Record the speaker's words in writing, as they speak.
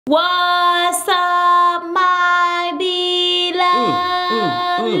What's up, my beloved?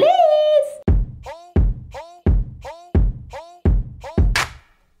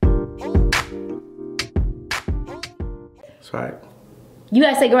 That's right. You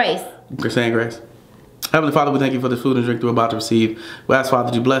gotta say grace. You're saying grace. Heavenly Father, we thank you for this food and drink we're about to receive. We ask, Father,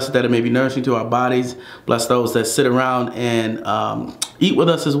 that you bless it, that it may be nourishing to our bodies. Bless those that sit around and eat with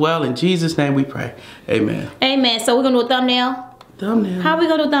us as well. In Jesus' name we pray. Amen. Amen. So we're gonna do a thumbnail. Thumbnail. How are we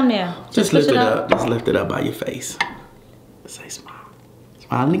gonna do a thumbnail? Just lift it up. Just lift it up by your face. Say smile.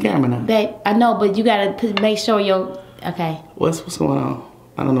 Smile in the camera now. Babe, I know, but you gotta make sure you're okay. What's going on?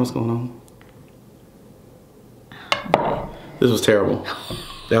 I don't know what's going on. This was terrible.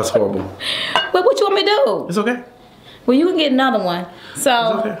 That was horrible. But what you want me to do? It's okay. Well, you can get another one.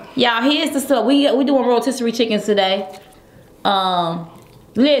 So, okay. Y'all, here's the stuff. We doing rotisserie chickens today.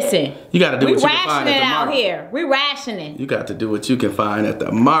 Listen. You got to do what you can find at the out market. Here. We rationing. You got to do what you can find at the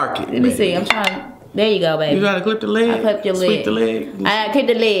market. Let me see. I'm trying. There you go, baby. You got to clip the leg. I clipped your leg. Sweep the leg. I clipped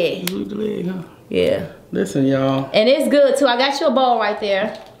the leg. Sweep the leg, huh? Yeah. Listen, y'all. And it's good too. I got you a bowl right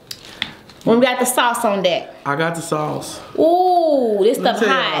there. We got the sauce on that. I got the sauce. Ooh, this stuff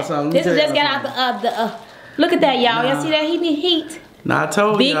hot. This is just got out the look at that, y'all. Y'all see that? He need heat. Now I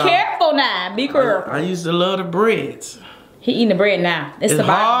told you. Be careful now. Be careful. I used to love the breads. He eating the bread now. It's a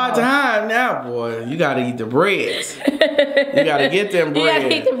hard time now, boy. You gotta eat the breads. You gotta get them bread. You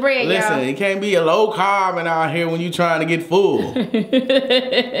gotta eat the bread, Listen, it can't be a low carb out here when you trying to get full.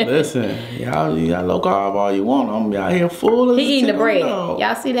 Listen, y'all got low carb all you want. I'm out here full. He eating the bread.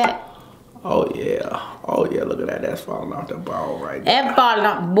 Y'all see that? Oh yeah. Oh yeah, look at that. That's falling off the ball right there. That falling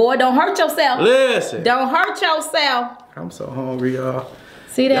off. Boy, don't hurt yourself. Listen. Don't hurt yourself. I'm so hungry, y'all.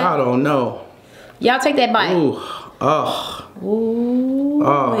 See that? Y'all don't know. Y'all take that bite. Ooh. Oh. Ooh.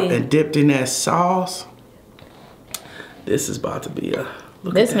 Oh, and dipped in that sauce. This is about to be a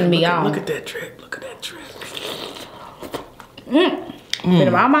this gonna be on. Look at that drip. Look at that drip. Put it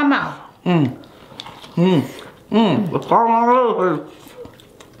around my mouth. What's going on?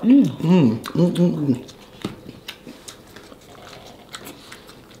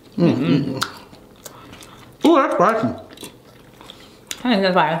 Ooh, that's spicy. I think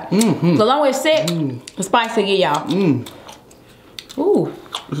that's fire. The longer it's sit, the spicy get y'all. Ooh.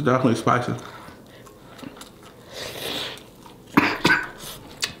 This is definitely spicy.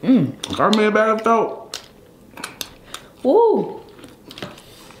 Got me a bad throat. Ooh.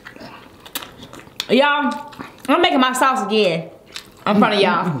 Y'all, I'm making my sauce again in front of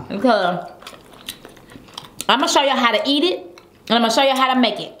y'all because I'm gonna show y'all how to eat it and I'm gonna show you how to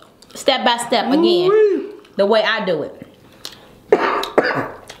make it step by step again, the way I do it.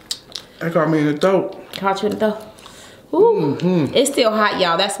 That caught me in the throat. Caught you in the throat? Ooh. It's still hot,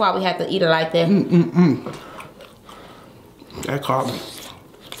 y'all. That's why we have to eat it like that. That caught me.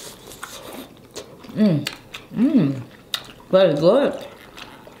 Very good.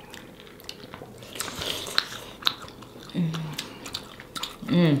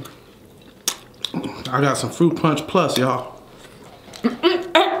 I got some fruit punch plus, y'all.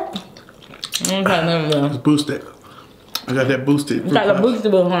 It's boosted. I got that boosted. It's like a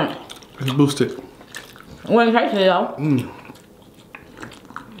boostable, huh? It's boosted. What is it, y'all?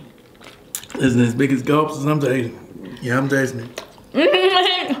 Isn't as big as gulps some days. Yeah, I'm tasting it.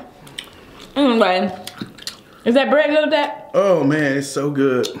 Anyway, is that bread good with that? Oh man, it's so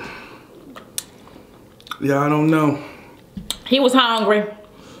good. Y'all don't know. He was hungry.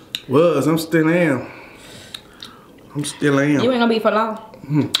 I'm still am. I'm still am. You ain't gonna be for long.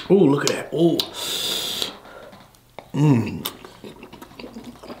 Ooh, look at that. Ooh.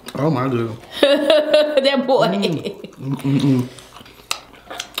 Oh my goodness. That boy.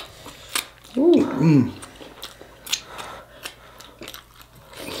 Ooh.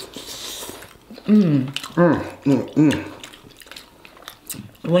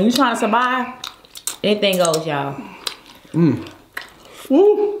 When you trying to survive, anything goes, y'all.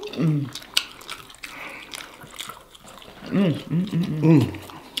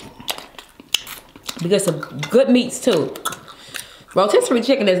 We get some good meats too. Rotisserie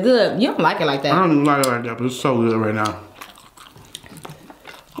chicken is good. You don't like it like that. I don't even like it like that, but it's so good right now.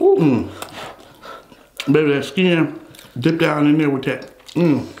 Baby, that skin, dip down in there with that.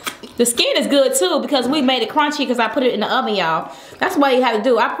 The skin is good too because we made it crunchy because I put it in the oven, y'all. That's what you have to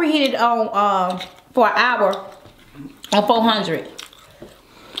do. I preheated on for an hour on 400.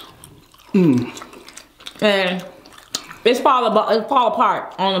 And it's fall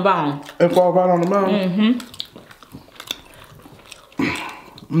apart on the bone. It fall apart on the bone?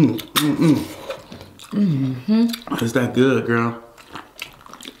 Is that good, girl?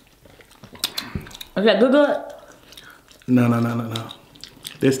 Is that good? No.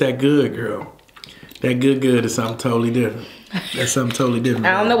 This that good, girl. That good is something totally different. That's something totally different.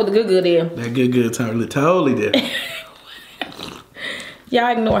 I don't know what the good is. That good totally different.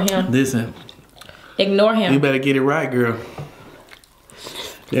 Y'all ignore him. Listen. Ignore him. You better get it right, girl.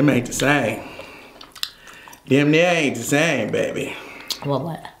 Them ain't the same. Them there ain't the same, baby.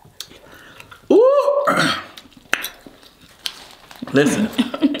 What? Ooh. Listen.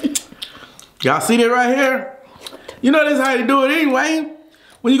 Y'all see that right here? You know this how you do it anyway.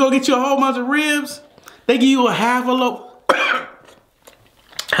 When you go get you a whole bunch of ribs, they give you a half a loaf.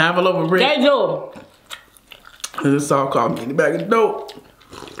 Half a loaf of ribs. They do. This song called me in the bag of dope.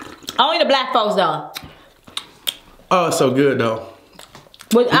 Only the black folks though. Oh, it's so good though.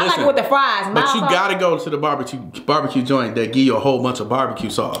 But I like it with the fries. But you gotta go to the barbecue joint that give you a whole bunch of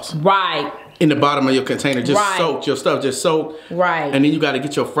barbecue sauce. Right. In the bottom of your container, just soak your stuff, just soak. Right. And then you gotta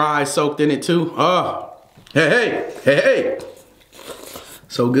get your fries soaked in it too. Oh, hey.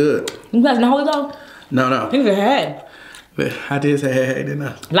 So good. You guys know Holy Ghost? No. You said hey. I did say hey, didn't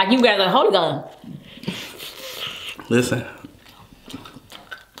I? Like you guys are Holy Ghost. Listen.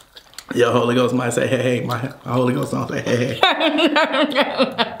 Your Holy Ghost might say hey. My Holy Ghost don't say hey.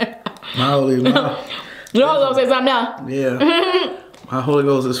 My Holy Ghost. Your Holy Ghost say something now. Yeah. My Holy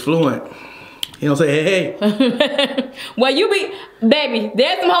Ghost is fluent. He don't say hey. Well, you be, baby,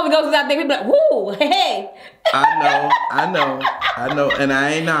 there's some Holy Ghosts out there. We be like, whoo, hey. I know, and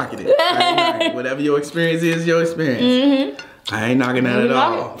I ain't knocking it. Whatever your experience is, your experience. I ain't knocking that at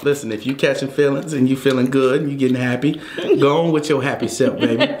all. Listen, if you catching feelings and you feeling good and you getting happy, go on with your happy self,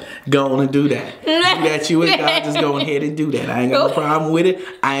 baby. Go on and do that. You got you and God, just go ahead and do that. I ain't got no problem with it.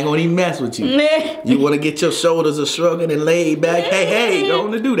 I ain't gonna even mess with you. You wanna get your shoulders a shrugging and laid back, hey, go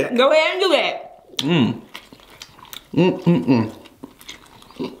on and do that. Go ahead and do that.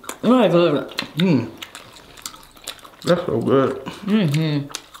 That's so good.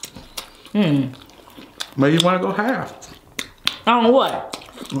 Maybe you wanna go half. On what?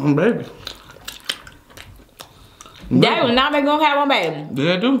 On baby. Daddy was not gonna have one baby.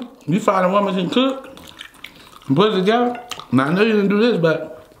 Yeah, I do. You find a woman can cook and put it together. Now I know you didn't do this,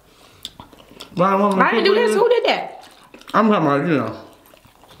 but find a woman I didn't do this. Who did that? I'm talking about, you know.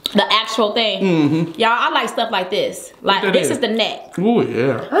 The actual thing. Y'all, I like stuff like this. Like this is the neck. Oh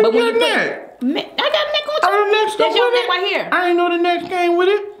yeah. But when you neck. I got a neck on top. That's your neck right here. I ain't know the neck came with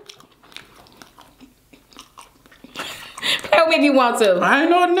it. Play with me if you want to. I ain't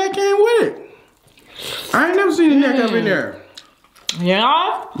know the neck came with it. I ain't never seen the neck up in there.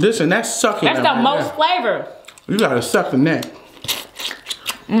 Yeah. Listen, that's sucking. That's the most flavor. You gotta suck the neck.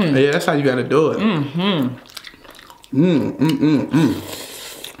 Yeah, that's how you gotta do it.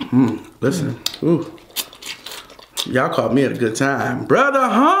 Listen, ooh. Y'all caught me at a good time. Brother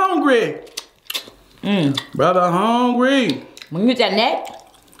hungry. Brother hungry. When you get that neck.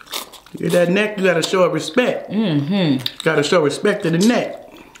 Get that neck, you gotta show it respect. Gotta show respect to the neck.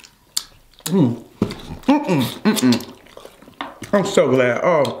 I'm so glad.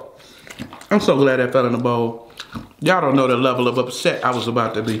 Oh, I'm so glad that fell in the bowl. Y'all don't know the level of upset I was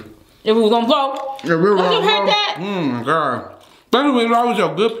about to be. If we was gonna blow. If we were gonna blow. That? My God. That was always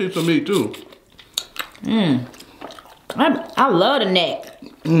a good piece of meat too. I love the neck.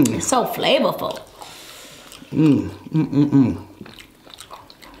 It's so flavorful.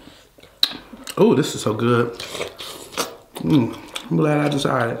 Oh, this is so good. I'm glad I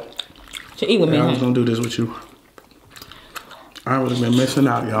decided to eat with me. I was gonna do this with you. I would have been missing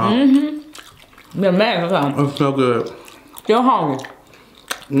out, y'all. Been mad or something. It's so good. Still hungry.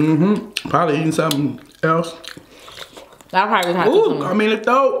 Probably eating something else. I'll probably have Ooh, got me in the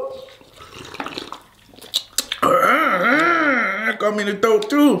throat. Got me in the throat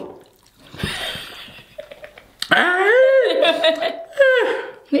too.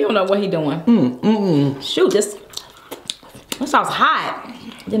 He don't know what he doing. Shoot, this sauce hot.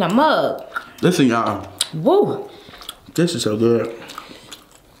 In a mug. Listen, y'all. Woo. This is so good.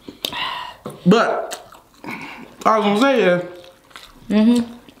 But all I was gonna say is,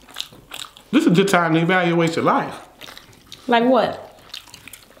 this is a good time to evaluate your life. Like what?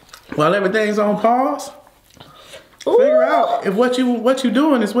 While everything's on pause, figure out if what you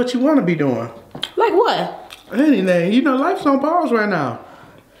doing is what you want to be doing. Like what? Anything. You know, life's on pause right now.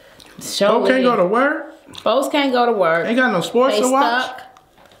 Folks can't go to work. Folks can't go to work. Ain't got no sports to watch. Stuck.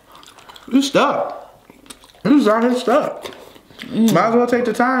 You stuck. You just out here stuck. Might as well take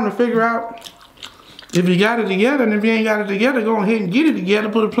the time to figure out if you got it together, and if you ain't got it together, go ahead and get it together,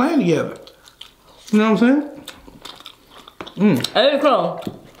 put a plan together. You know what I'm saying? Hey, cool.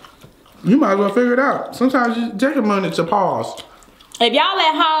 You might as well figure it out. Sometimes you take a minute to pause if y'all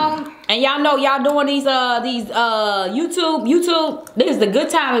at home and y'all know y'all doing these YouTube, this is the good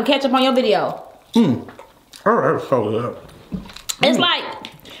time to catch up on your video. All right, follow it up. It's like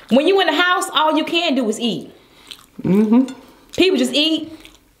when you in the house, all you can do is eat. People just eat,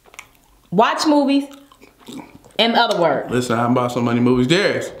 watch movies, in other words. Listen, I bought so many movies.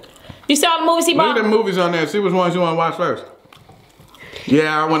 There's. You saw the movies he bought? Look at the movies on there. See which ones you want to watch first.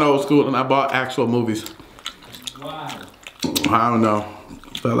 Yeah, I went old school and I bought actual movies. Why? I don't know.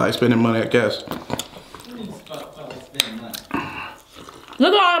 Felt like spending money, I guess.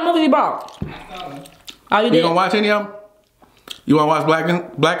 Look at all the movies he bought. Oh, you did? You gonna watch any of them? You wanna watch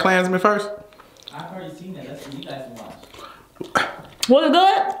Black Klansman first? I've already seen that. That's what you guys watch. Was it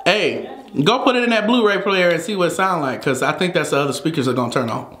good? Hey, go put it in that Blu-ray player and see what it sounds like, because I think that's the other speakers are gonna turn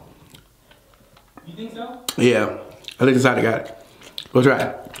on. You think so? Yeah, I think that's how they got it. Go try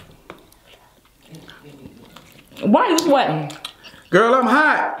it. Why are you sweating? Girl, I'm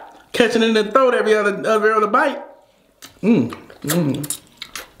hot. Catching in the throat every other bite.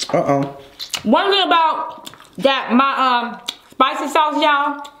 Uh-oh. One thing about that, my spicy sauce,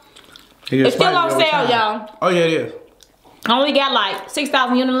 y'all, it's still on sale, y'all. Oh, yeah, it is. I only got like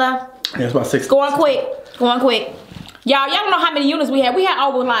 6,000 units left. Yeah, it's about 6. Going quick. Going quick. Y'all don't know how many units we had. We had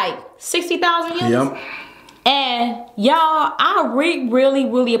over like 60,000 units. Yep. And y'all, I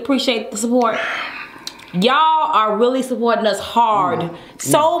really appreciate the support. Y'all are really supporting us hard.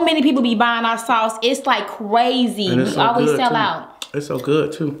 So many people be buying our sauce. It's like crazy. We so always sell too. out. It's so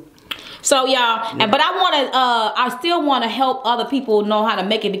good too. So y'all, but I still want to help other people know how to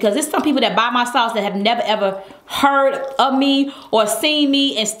make it, because there's some people that buy my sauce that have never ever heard of me or seen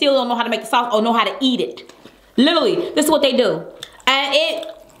me and still don't know how to make the sauce or know how to eat it. Literally, this is what they do. And it,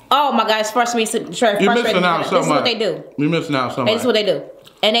 oh my God, it's frustrating. You're missing out so much. This is what they do. You're missing out so much. This is what they do.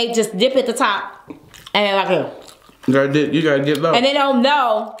 And they just dip at the top. And they're like, you gotta get low. and they don't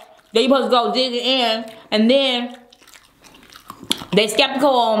know that you're supposed to go dig it in, and then they skeptical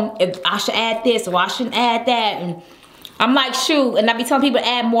on if I should add this or I shouldn't add that. And I'm like, shoot, and I be telling people to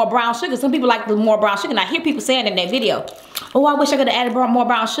add more brown sugar. Some people like the more brown sugar, and I hear people saying in their video, oh, I wish I could have added more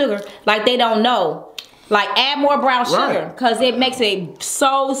brown sugar. Like they don't know. Like add more brown sugar, because it makes it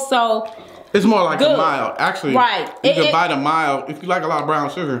so it's more like good. a mild. Actually, right. You can buy the mild. If you like a lot of brown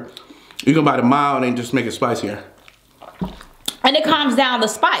sugar, you can buy the mild and just make it spicier. And it calms down the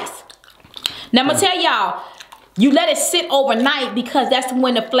spice. Now I'm gonna tell y'all, you let it sit overnight, because that's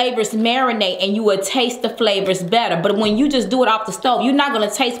when the flavors marinate and you will taste the flavors better. But when you just do it off the stove, you're not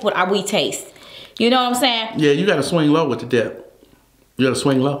gonna taste what we taste. You know what I'm saying? Yeah, you gotta swing low with the dip. You gotta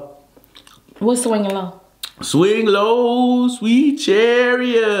swing low. What's swinging low? Swing low, sweet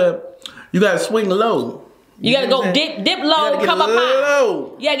chariot. You gotta swing low. You gotta go dip low, come up high.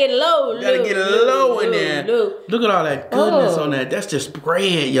 You gotta get low. You gotta get low in there. Look at all that goodness on that. That's just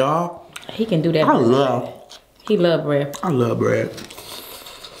bread, y'all. He can do that. He love bread. I love bread.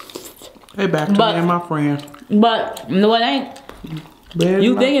 Hey, back to me and my friend. But no, it ain't. Bread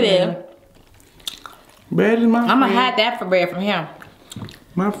You think it is? Bread is my friend. I'm gonna hide that for bread from him.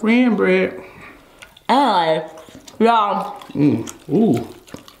 My friend, bread. Alright, y'all. Ooh.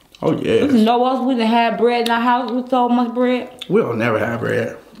 Oh yeah. You know us? We done had bread in our house with so much bread. We'll never have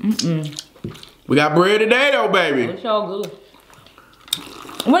bread. We got bread today though, baby. It's so good.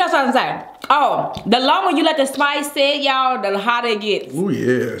 What else I was saying? Oh, the longer you let the spice sit, y'all, the hotter it gets. Oh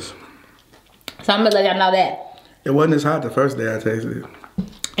yes. So I'm gonna let y'all know that. It wasn't as hot the first day I tasted it.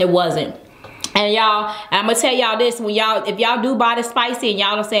 It wasn't. And y'all, I'm gonna tell y'all this, when y'all, if y'all do buy the spicy and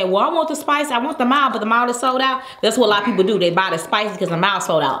y'all are saying, well, I want the spice, I want the mild, but the mild is sold out. That's what a lot of people do. They buy the spicy because the mild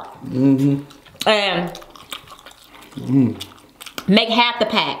sold out. And make half the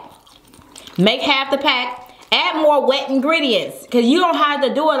pack. Make half the pack. Add more wet ingredients, because you don't have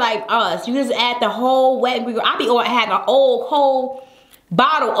to do it like us. You just add the whole wet ingredient. I be having an old whole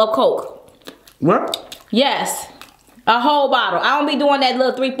bottle of Coke. What? Yes. A whole bottle. I don't be doing that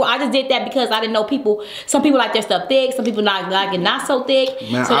little 3-4. I just did that because I didn't know people. Some people like their stuff thick. Some people like it not so thick.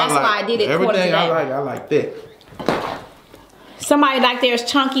 Man, so that's why I did it. Everything I like thick. Somebody like theirs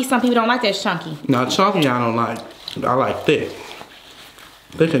chunky. Some people don't like theirs chunky. No, chunky I don't like. I like thick.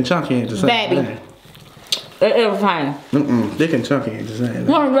 Thick and chunky ain't the same thing. It is fine. Thick and chunky ain't the same thing.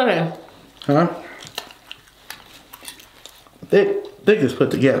 What really? Huh? Thick is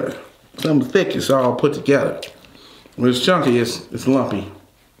put together. Something thick is all put together. When it's chunky, it's lumpy.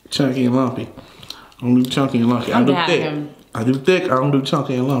 Chunky and lumpy. I don't do chunky and lumpy. I do thick. I do thick, I don't do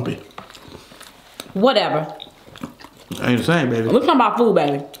chunky and lumpy. Whatever. Ain't the same, baby. We're talking about food,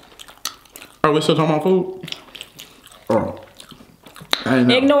 baby. Oh, we still talking about food? Oh. I didn't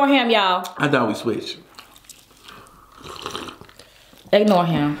know. Ignore him, y'all. I thought we switched. Ignore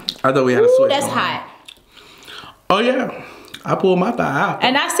him. I thought we had a Ooh, switch. that's on. hot. Oh yeah, I pulled my thigh out.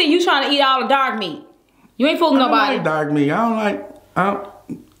 And I see you trying to eat all the dark meat. You ain't fooling I don't nobody. like dark meat.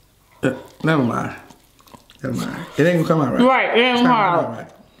 Never mind. Never mind. It ain't gonna come out right. Right, it ain't It's not hard. gonna come out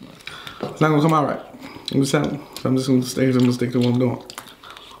right. It's not gonna come out right. I'm just telling you. So I'm just gonna stick to what I'm doing.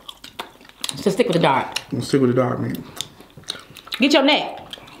 So stick with the dark. I'm gonna stick with the dark meat. Get your neck.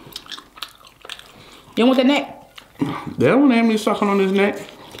 You don't want the neck? They don't want me sucking on his neck.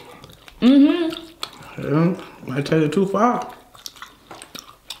 Yeah, might take it too far.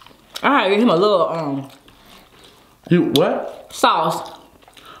 I had to give him a little You what? sauce.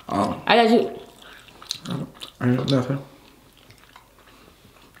 Oh, I got you. I ain't got nothing.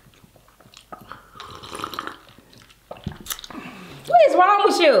 What is wrong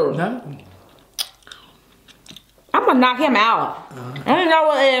with you? Nothing. I'm gonna knock him out. I don't know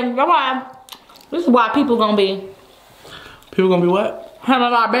what is. That's why. This is why people gonna be People gonna be what? having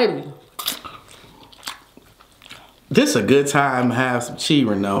our baby. This a good time to have some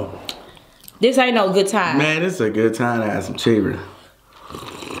Chilin though. This ain't no good time. Man, this is a good time to have some Chilin.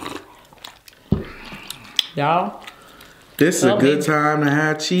 Y'all, This is a Help good me. time to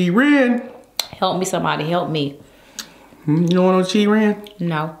have Chilin. help me, somebody, help me. You don't want no Chilin?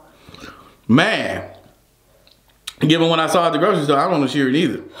 No. Man. Given what I saw at the grocery store, I don't want no Chilin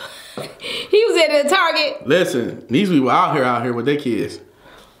either. He was at the Target. Listen, these people out here with their kids.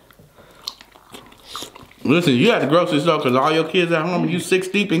 Listen, you at the grocery store because all your kids at home and you 6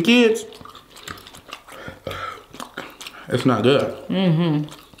 deep in kids. It's not good.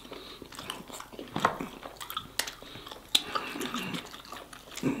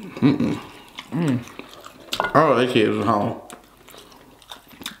 All their kids was home.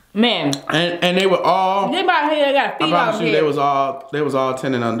 Man, And they were all, anybody here got a I feet promise out you, here? they was all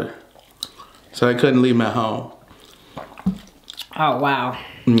 10 and under. So they couldn't leave them at home. Oh, wow.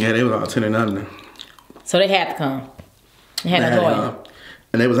 Yeah, they was all 10 and under. So they had to come. They had no choice.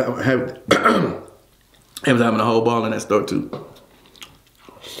 And they was they was having a whole ball in that store too.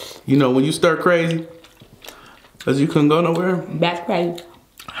 You know, when you stir crazy, cause you couldn't go nowhere, That's crazy.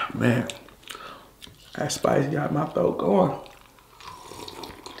 man, that spice got my throat going.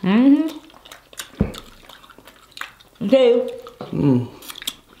 Dude.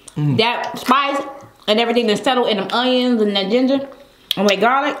 That spice and everything that's settled in them onions and that ginger and that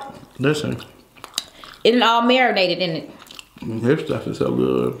garlic, Listen, it done all marinated in it. this stuff is so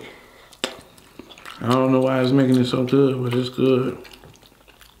good. I don't know why it's making it so good, but it's good.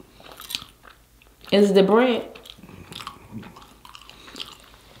 It's the bread.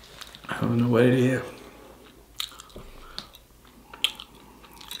 I don't know what it is.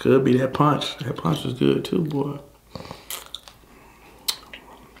 Could be that punch. That punch is good too, boy.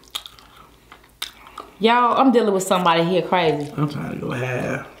 Y'all, I'm dealing with somebody here crazy. I'm trying to go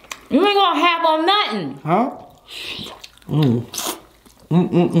half. You ain't gonna have on nothing. Huh? I'm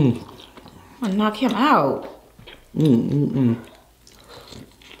gonna knock him out.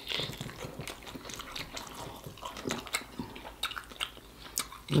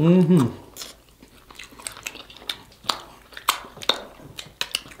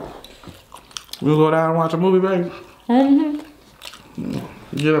 You go down and watch a movie, baby? You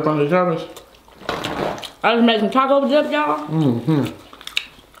get up on the covers? I just made some taco dip, y'all.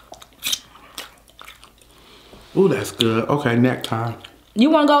 Ooh, that's good. Okay, neck time. You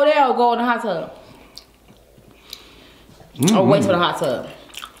wanna go there or go in the hot tub? Or wait till the hot tub?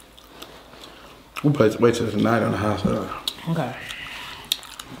 We'll wait till tonight on the hot tub. Okay.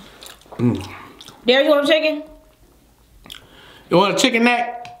 Derek, you want a chicken? You want a chicken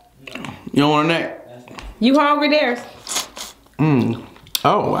neck? You don't want a neck? You hungry, Derek?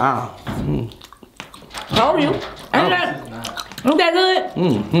 Oh, wow. How are you? Ain't that good?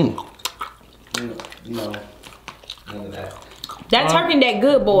 No. None of that. That turkey neck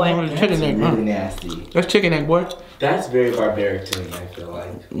good, boy. Chicken That's neck, really huh? nasty. That's chicken neck, boy. That's very barbaric to me, I feel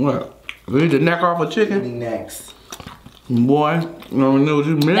like. What? We need the neck off a chicken? Eating necks. Boy, you don't know what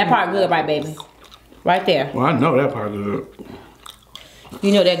you meant. That part good, right, baby? Right there. Well, I know that part good.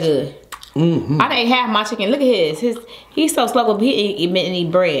 You know that good. I done ate half my chicken. Look at his. He's so slow, but he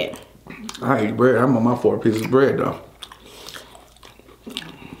eat bread. I eat bread. I'm on my 4 pieces of bread, though.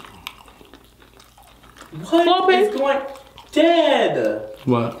 What is going... Dad!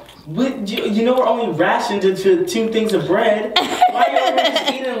 What? You know we're only rationed to 2 things of bread. Why are you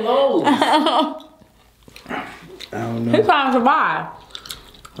just eating loaves? I don't He's know. trying to survive.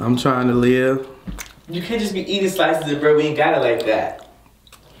 I'm trying to live. You can't just be eating slices of bread. We ain't got it like that.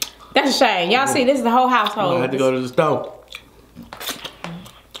 That's a shame. Y'all see, this is the whole I household. had to go to the store.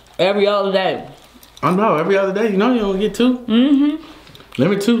 Every other day. I know, every other day. You know you don't get 2.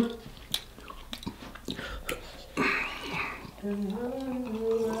 Lemon too.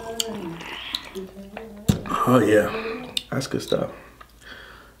 Oh yeah, that's good stuff.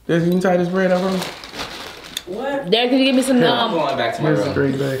 Des, you can tie this bread up on me? What? Derek, can you give me some I'm going back to my This is a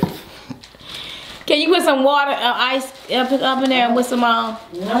room. great day. Can you put some water, ice up in there with some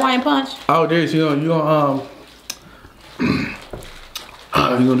Hawaiian punch? Oh, Des, you gonna you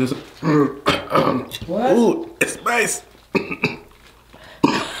gonna do some? What? Ooh, it's spice.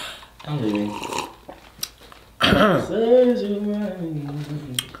 I'm leaving.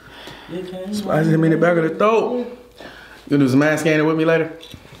 Spice hit me in the back of the throat. You gonna do some mass scanning with me later?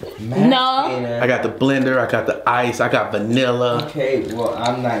 No. I got the blender, I got the ice, I got vanilla. Okay, well,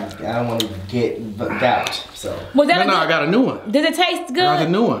 I don't want to get gout, so. Was that No, I got a new one. Did it taste I got the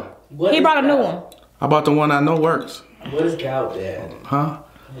good? new one. What He is brought a new gout? one. I bought the one I know works. What is gout, Dad? Huh?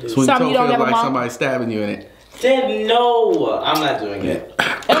 It's when Something your you toe don't feels never like want? somebody stabbing you in it. Dad, no, I'm not doing it.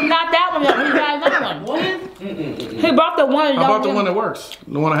 It's not that one. He got another one. What? He brought the one. I bought the one that works.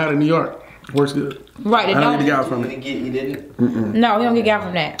 The one I had in New York. Works good. Right. It I don't don't. need to get out from it. You didn't? No, he don't get out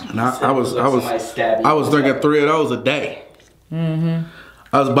from that. And I was drinking 3 of those a day. Mm-hmm.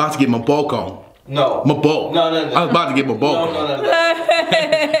 I was about to get my bulk on. No. My bulk. No. I was about to get my bulk on. No. None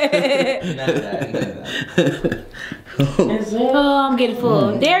of that. Oh, I'm getting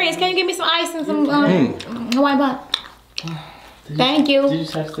full. Darius, can you give me some ice and some Hawaiian punch? Thank you. Did you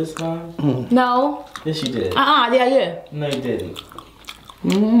touch this one? No. Yes, you did. Yeah. No, you didn't.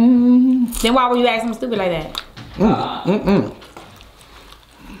 Then why were you acting stupid like that?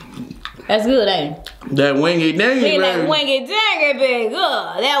 That's good, ain't it? That wingy dingy, That baby. wingy dangy be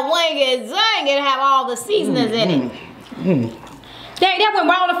good. That wingy dangy have all the seasonings in it. Dang, that went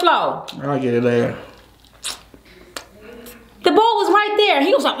right on the floor. I'll get it there. The bowl was right there.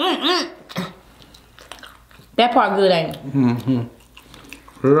 He was like, That part good, ain't it?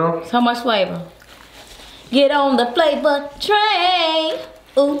 Girl? So much flavor. Get on the flavor train.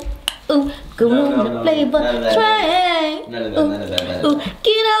 Ooh, go on the flavor train. None of that. Ooh,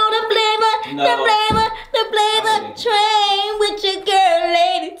 get on the flavor train with your girl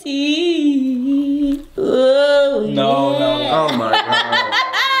Lady T. Oh, No. Oh my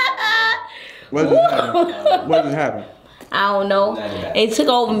God. What just happened? I don't know. None of that. It took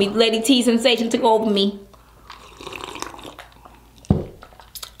over me. Lady T sensation took over me.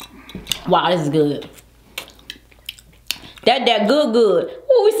 Wow, this is good. That good.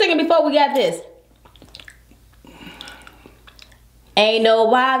 What we singing before we got this? Ain't no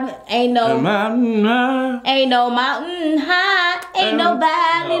mountain high, ain't no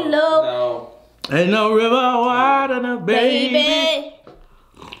valley low. No. Ain't no river wider than Baby.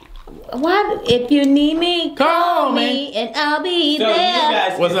 What? If you need me, call me and I'll be So you there.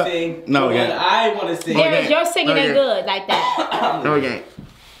 guys What's can up? sing. No, but yeah. when I want to sing. Darius, your singing ain't Okay. good like that. Okay.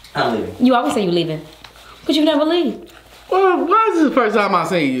 I'm leaving. You always say you leaving. But you never leave. Well, why is this the first time I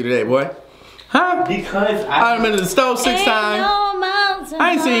seen you today, boy? Huh? Because I've been to the stove 6 Ain't times. no mountain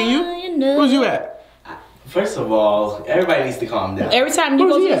I ain't seen you. high enough. Where's you at? First of all, everybody needs to calm down. Every time you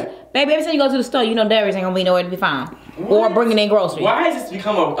Where's go he to at? baby, every time you go to the store, you know Darius ain't gonna be nowhere to be found. Or bringing in groceries. Why has this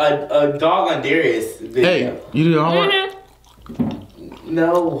become a dog on Darius video? Hey, you do your homework?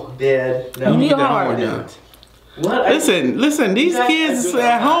 No, Dad. No. You need your that homework. homework done. What? Listen, these guys kids are doing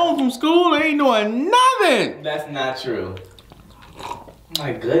at that. home from school ain't doing nothing. That's not true.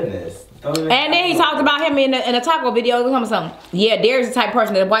 My goodness. And then he talked about him in a taco video. Or something. Yeah, Darius is the type of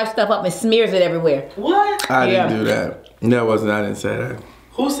person that wipes stuff up and smears it everywhere. What? I Yeah. didn't do that. That wasn't. I didn't say that.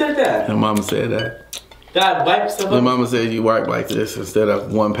 Who said that? Your mama said that. That wipe stuff Your up? mama said you wipe like this instead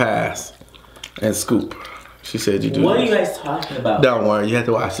of one pass and scoop. She said you do What are this. you guys talking about? Don't worry, you have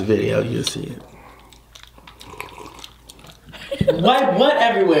to watch the video. You'll see it. Wipe what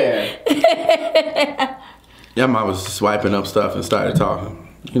everywhere? Your mama was just wiping up stuff and started talking.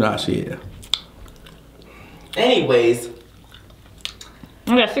 You know how she is. Anyways,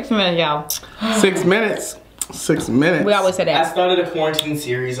 We got 6 minutes, y'all. 6 minutes. 6 minutes. We always say I that. started a quarantine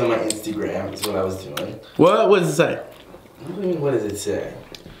series on my Instagram. Is what I was doing. What does it say? What do you mean? What does it say?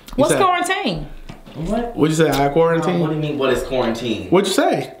 What's said- quarantine? What? What'd you say? I What quarantine? do you mean? What is quarantine? What'd you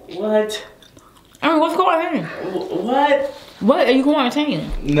say? What? I mean, what's quarantine? What? What are you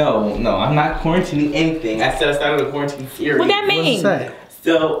quarantining? No, I'm not quarantining anything. I said I started a quarantine series. What that What'd you mean? say?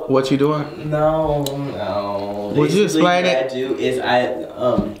 So What you doing? no. Would you Basically, explain what it? I do is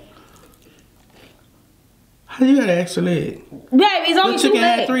How you got an extra leg? Baby, it's only Your 2 chicken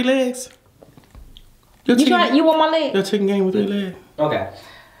had legs. 3 legs. Your You chicken, you want my leg? your chicken came with 3 legs. okay.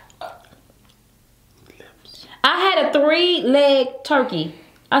 I had a 3-leg turkey.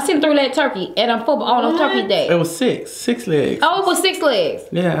 I seen 3-leg turkey and I'm football on a turkey day. It was 6 legs. Oh, it was 6 legs.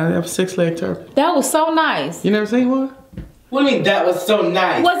 Yeah, that was 6-leg turkey. That was so nice. You never seen one? What do you mean that was so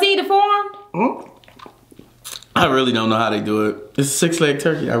nice? Was he deformed? I really don't know how they do it. It's a 6-leg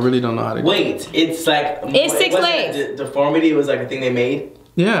turkey. I really don't know how they do it. Wait, it's like It's 6 legs. Deformity was like a thing they made.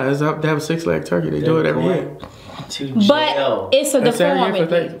 Yeah, they have a 6-leg turkey. They do it every year. But it's a That's every year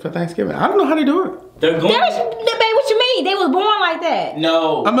deformity. for Thanksgiving. I don't know how they do it. They're going. What you mean? They was born like that.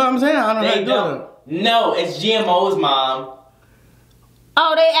 No. I'm saying I don't know how They they do it. No, it's GMOs, Mom.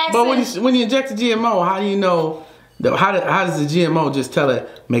 Oh, they actually. But when you inject the GMO, how do you know? How does the GMO just tell it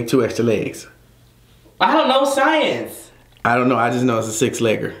make 2 extra legs? I don't know science. I don't know. I just know it's a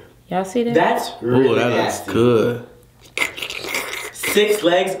 6-legger. Y'all see that? That's really Ooh, that nasty. looks good. 6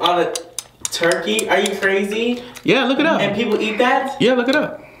 legs on a turkey? Are you crazy? Yeah, look it up. And people eat that? Yeah, look it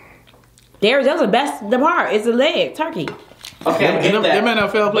up. That's the best part. It's the leg, turkey. Okay, I get that. Them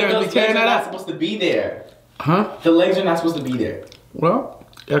NFL players But be those carrying legs are that not out. supposed to be there. Huh? The legs are not supposed to be there. Well,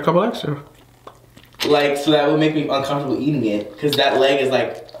 got a couple extra. Like, so that would make me uncomfortable eating it. Because that leg is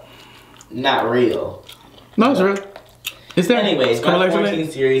like, not real. No, it's real. It's there. Anyways, It's a couple my extra quarantine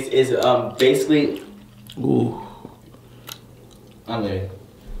legs. series is basically... Ooh. I'm leaving.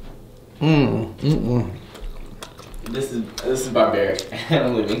 This is barbaric.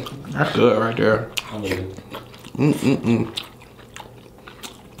 I'm leaving. That's good right there. I'm leaving.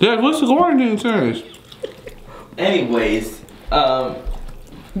 Dad, what's the quarantine series? Anyways,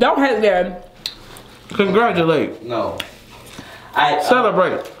 Don't hate them. Congratulate. no.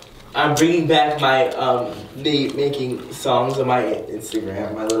 Celebrate. I'm bringing back my me making songs on my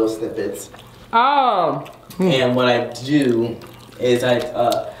Instagram, my little snippets. Oh. And what I do is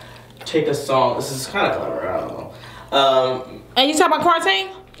I take a song. This is kind of clever. I don't know. And you talking about quarantine?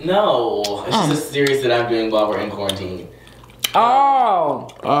 No, it's just a series that I'm doing while we're in quarantine. Oh.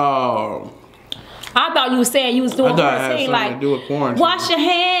 Oh. I thought you was saying you was doing I thought it had quarantine something like to do with quarantine. wash your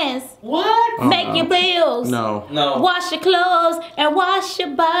hands, What? make your bills, No. No. wash your clothes, and wash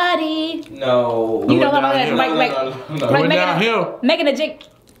your body. No. You know went about that? downhill. Like, No. It went making downhill. making a jig.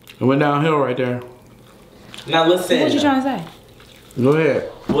 It went downhill right there. Now listen. What you trying to say? Go ahead.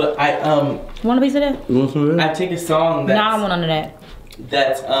 What Want a piece of that? You want some of that? I take a song No, I that's don't want none of that.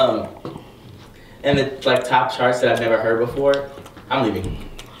 that's in the like top charts that I've never heard before. I'm leaving.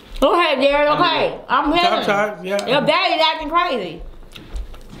 Go ahead, Jared. Okay, I'm here. Top chart, yeah. Your daddy's acting crazy.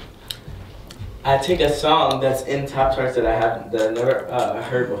 I take a song that's in top charts that I never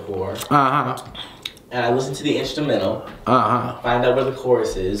heard before, Uh-huh. and I listen to the instrumental, Uh-huh. find out where the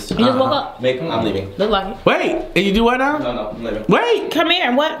chorus is. You just woke up. I'm leaving. Look like it. Wait, and you do what now? No, I'm leaving. Wait! Come here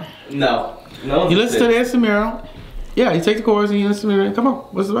and what? No. You listen to the instrumental. Yeah, you take the chorus and you instrumental. Come on,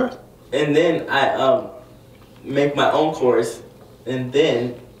 what's the verse? And then I make my own chorus, and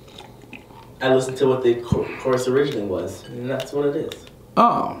then I listen to what the chorus originally was, and that's what it is.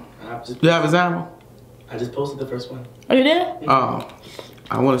 Oh. You have a sample? I just posted the first one. Are you there? Oh.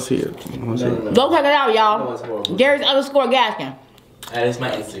 I want to see it. I wanna see it. No. Go check it out, No, y'all. it's horrible. Gary's _Gaskin. That is my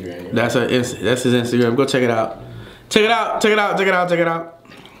Instagram. That's his Instagram. Go check it out. Check it out. Check it out. Check it out. Check it out.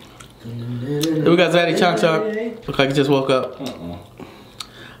 Here we got Zaddy Chunk Chunk. Look like he just woke up.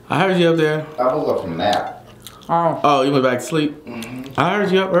 I heard you up there. I woke up from a nap. Oh. Oh, you went back to sleep? I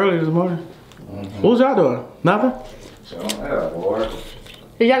heard you up early this morning. What was y'all doing? Nothing? So, yeah, boy.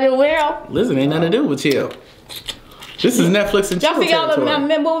 Did y'all do well? Listen, ain't nothing to do with chill. This is Netflix and chill Y'all see all the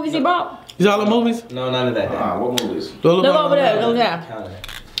territory. movies he brought? These all the movies? No, none of that. What movies? Go Look over there. Look there. Count it.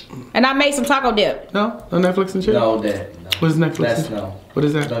 And I made some taco dip. No? No Netflix and chill? No, that. No. What is Netflix? That's and- no. What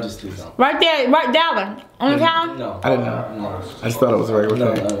is that? No, just do something. Right there, right down on the counter. No. I didn't know. No. I just thought it was a regular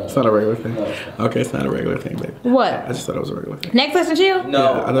No, thing. no, no. It's not a regular thing. No, it's not. Okay, it's not a regular thing, baby. I What? just thought it was a regular thing. Netflix and chill? No,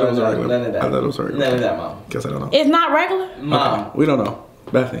 Yeah, I thought it was a regular. none of that. I thought it was a regular. None of that, Mom. Guess I don't know. It's not regular? Mom, Okay, we don't know.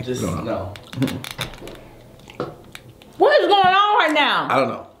 Bethany, just we don't know. no. What is going on right now? I don't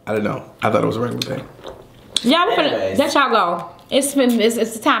know. I didn't know. I thought it was a regular thing. Y'all finna, Anyways. let y'all go. It's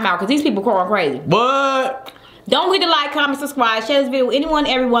the time out because these people going crazy. What? Don't forget to like, comment, subscribe, share this video with anyone,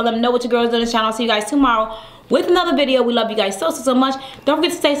 everyone. Let them know what your girls do on the channel. I'll see you guys tomorrow with another video. We love you guys so much. Don't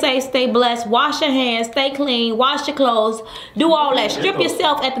forget to stay safe, stay blessed, wash your hands, stay clean, wash your clothes, do all that. Strip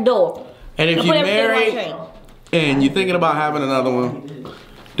yourself at the door. And if And you're put everything married in one and you're thinking about having another one,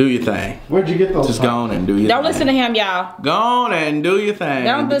 do your thing. Where'd you get those? Just go on and do your Don't thing. listen to him, y'all. Go on and do your thing.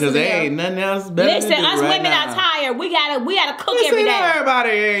 Don't listen because to there him. ain't nothing else better Listen, to do us right women now. are tired. We gotta cook Listen, every day. everybody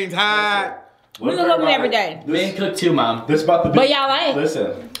ain't tired. We cook every day. Men cook too, Mom. This about to be. But y'all ain't.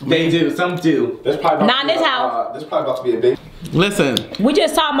 Listen. They do. Some do. This probably about Not to be this house. This probably about to be a big. Listen, We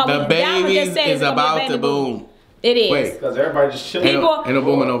just talking about the Diamond baby just said is it's gonna be a about baby to boom. It is. Wait. Because everybody just chilling. People- Ain't no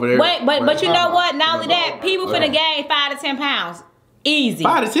woman over there. Wait, but you know what? Not only Right. that, people finna gain 5 to 10 pounds. Easy.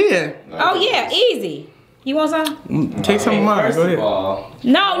 5 to 10. Oh yeah, easy. You want some? Take some of mine. First Go of ahead. all,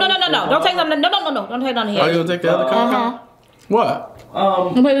 No. Don't take some. No. Don't take none of Oh, you here. gonna take the other Uh-huh. What?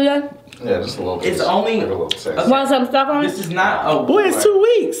 Yeah, just a little It's taste. only- Like a little taste. Want some stuff on this it? is not a Boy, it's 2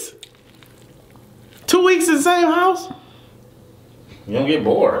 weeks. 2 weeks in the same house? You don't get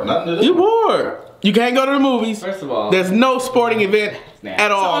bored. Nothing to do. You bored. You can't go to the movies. First of all, There's no sporting event at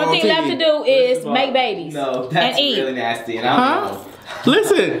The all. only on thing left to TV. do is First of all, make babies. No, that's and eat. really nasty, and I don't Huh? know.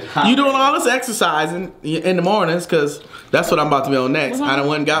 Listen, you doing all this exercising in the mornings because that's what I'm about to be on next. I done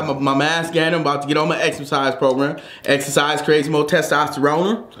went and got my mask in. I'm about to get on my exercise program. Exercise creates more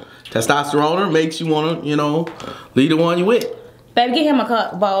testosterone. Testosterone makes you want to, you know, lead the one you with. Baby, get him a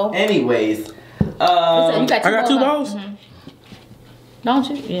cup bowl. Anyways, You got I got 2 bowls. Don't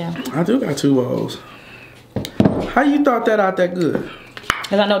you? Yeah. I do got 2 bowls. How you thought that out that good?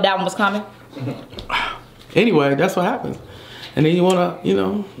 Cause I know that one was coming. Anyway, that's what happens. And then you wanna, you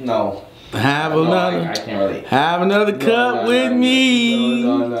know, no. have No, another, I can't really. have another cup with me.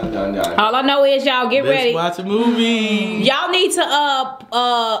 No. All I know is y'all get Let's ready. watch a movie. Y'all need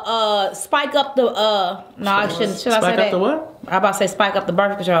to spike up the no, I shouldn't. Should I say Spike that? up the what? I about to say spike up the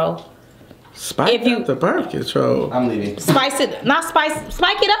birth control. Spike If you- up the birth control. I'm leaving. Spice it, not spice.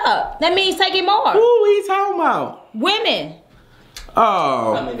 Spike it up. That means take it more. Who we talking about? Women. I'm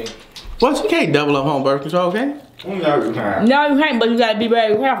Oh, leaving. well, you can't double up on birth control, okay? No, you can't. No, you can't, but you gotta be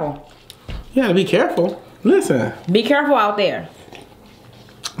very careful. You gotta be careful. Listen, Be careful out there.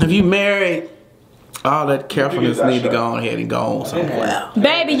 if you married, all that carefulness that need to shot. go on ahead and go on somewhere.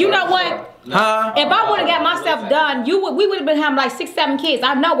 Baby, you know what? Huh? If I would have got myself done, we would have been having like 6, 7 kids.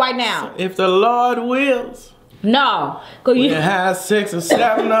 I know right now. If the Lord wills, No, cause we you. have 6 or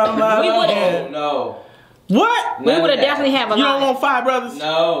 7 of them. We would've- Oh, no. What? We would have definitely have a You lot. don't want 5 brothers?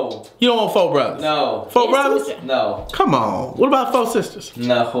 No. You don't want 4 brothers? No. 4 It's brothers? too- No. Come on. What about 4 sisters?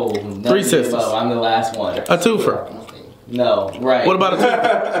 No. 3 sisters. I'm the last one. A twofer. No. Right. What about a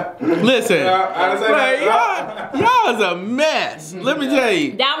twofer? Listen. I didn't say Like, that. y'all is a mess. Let me tell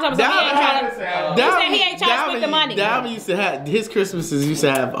you. Down was he ain't trying to. Dalvin- he ain't trying to split the money. Dalvin used to have his Christmases used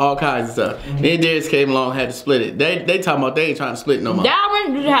to have all kinds of stuff. Then Darius came along and had to split it. They talking about they ain't trying to split no more.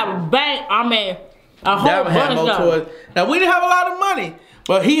 Darwin used to have a bank. I mean, a whole Dalvin had bunch more of stuff. toys. Now we didn't have a lot of money,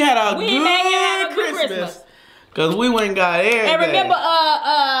 but he had a We didn't have a good good Christmas. Christmas. Cause we went and got everything. And remember,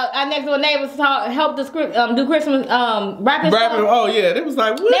 our next door neighbors helped us do Christmas wrapping stuff. Oh yeah, it was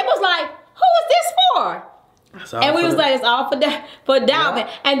like what? They was like, "Who is this for?" That's all And we for was the- like, "It's all for Dalvin."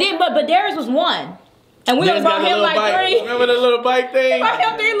 And then, but Darius was one, and we only Darius got brought the him little like bike. 3. Remember the little bike thing? Brought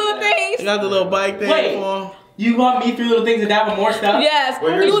him 3 little He things. got the little bike thing Wait. for him. You want me 3 little things and that with more stuff? Yes,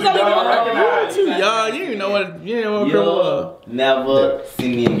 Well, he you're was too only young to one. recognize. Too young. You didn't know what girl was. You'll never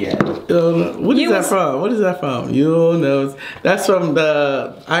see me again. What is You that was- from? What is that from? You'll know. That's from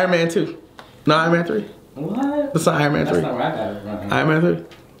the Iron Man 2. No, Iron Man 3. What? That's not Iron Man That's 3. not where I got it from. Iron Man 3.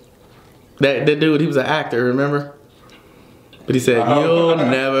 That dude, he was an actor, remember? But he said, you'll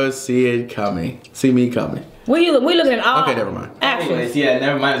never see it coming. See me coming. We looking at all. Okay, never mind. Actions. Anyways, yeah,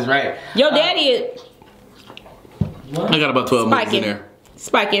 never mind is right. Your daddy is I got about 12 movies in spiking. there.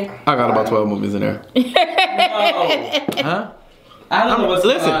 Spiking. I got about 12 movies in there. No. Huh? I don't know what's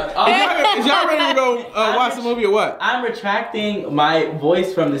Listen, going on. is y'all ready to go watch the movie or what? I'm retracting my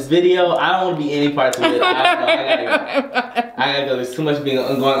voice from this video. I don't want to be any parts of it. I don't know. I gotta go. There's too much going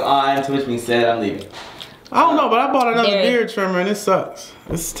on, too much being said. I'm leaving. I don't know, but I bought another Yeah. beard trimmer and it sucks.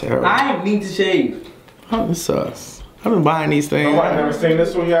 It's terrible. I need to shave. Oh, it sucks. I've been buying these things. Nobody never seen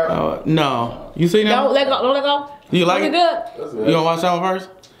this one yet. No. You seen that? Don't let go. Don't let go. You like Is it? it good? That's You gonna watch that one first?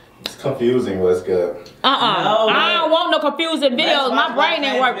 It's confusing, but it's good. No, I don't want no confusing videos. Let's My watch brain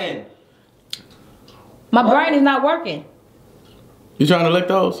ain't Black working. Men. My brain is not working. You trying to lick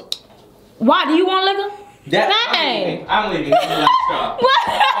those? Why? Do you want to lick them? Dang. I'm leaving. That's the last straw. What?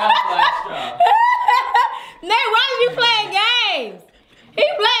 That's the last straw. Nate, why are you playing games? He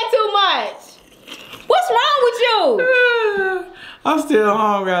playing too much. What's wrong with you? I'm still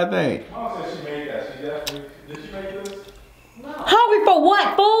hungry, I think. Mom said she made that. She definitely. Did she make this? Hungry for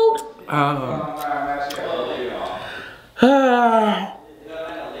what? Food?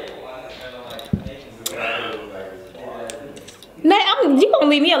 Nate, you gonna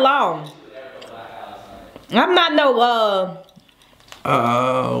leave me alone? I'm not no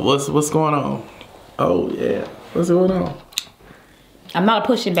What's going on? Oh yeah, what's going on? I'm not a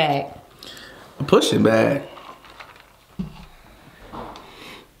pushing bag. A pushing bag.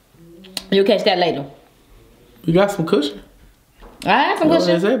 You'll catch that later. You got some cushion? I have some What did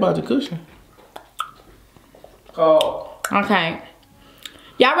they cushion. say about the cushion? Oh. Okay.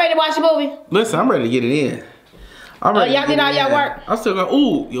 Y'all ready to watch the movie? Listen, I'm ready to get it in. I'm ready. Y'all did all y'all work? I'm still going.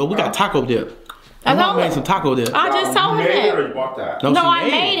 Ooh, yo, we got taco dip. My mom made some taco dip. I just told You him made it or that. you bought that? No, she I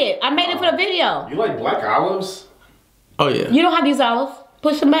made it. I made it for the video. You like black olives? Oh yeah. You don't have these olives.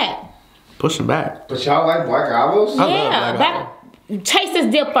 Push them back. Push them back. But y'all like black olives? I love Yeah, black taste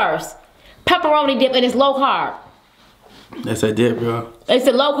this dip first. Pepperoni dip, and it's low carb. That's that dip, bro. It's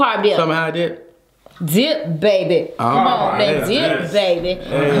a low carb dip. Tell me how I dip. Dip, baby. Come on, yeah, then dip, baby.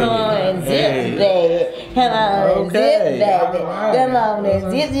 Come on, and Hey. dip, baby. Come on, and Okay. dip, baby. All right. Come on,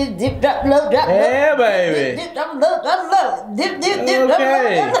 and dip, dip, drop, low, drop, Yeah, baby. dip, drop, low, drop, low. Dip, dip, dip, drop,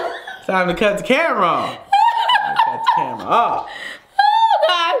 Okay. low. Time to cut the camera off. Cut the camera off. Oh,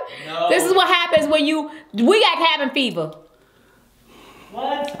 God. No. This is what happens when we got cabin fever.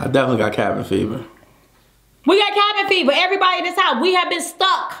 What? I definitely got cabin fever. We got cabin fever. Everybody in this house, we have been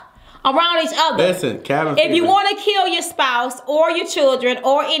stuck around each other. Listen, cabin fever. If you want to kill your spouse or your children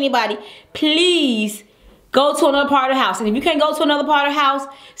or anybody, please go to another part of the house. And if you can't go to another part of the house,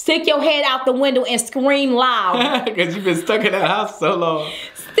 stick your head out the window and scream loud. Because you've been stuck in that house so long.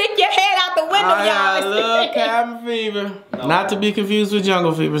 Stick your head out the window, I y'all. love cabin fever. No. Not to be confused with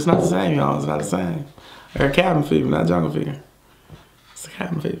jungle fever. It's not the same, y'all. It's not the same. Or cabin fever, not jungle fever. It's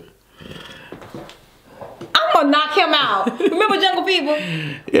cabin fever. I'm gonna knock him out. Remember Jungle Fever?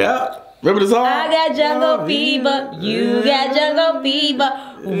 Yeah. Remember the song? I got jungle fever. You got jungle fever.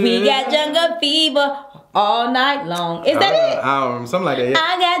 We got jungle fever all night long. Is that it? I don't remember. Something like that. Yeah.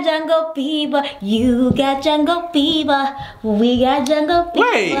 I got jungle fever. You got jungle fever. We got jungle fever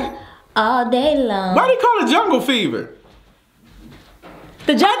Wait. all day long. Why do they call it jungle fever?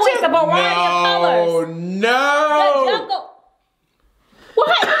 The jungle is a variety of colors. No. The jungle.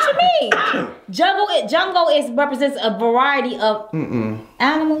 What you mean? Jungle represents a variety of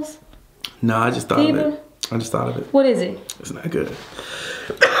animals. No, I just thought Fever? of it. I just thought of it. What is it? It's not good.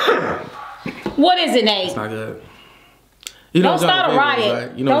 What is it, Nate? It's not good. You Don't what start jungle a fever is, riot.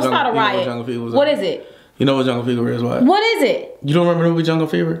 right? You know Don't what start a jungle- you know riot. what jungle fever was What like? is it? You know what jungle fever is, what? What is it? You don't remember the movie Jungle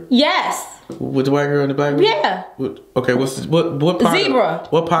Fever? Yes. With the white girl and the black girl? Yeah. Okay, what part? Zebra.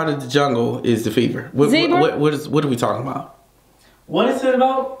 What part of the jungle is the fever? What, Zebra? What are we talking about? What is it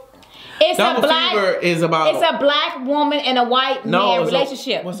about? It's Jungle a black. fever is about. It's a black woman and a white man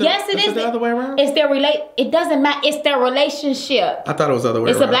relationship. Yes, it is. Is it the other way around? It's their It doesn't matter. It's their relationship. I thought it was the other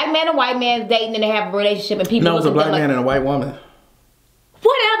way It's around. a black man and white man dating, and they have a relationship, and people. No, it was a look at black them man like, and a white woman.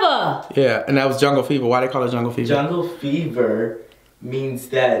 Whatever. Yeah, and that was jungle fever. Why they call it jungle fever? Jungle fever means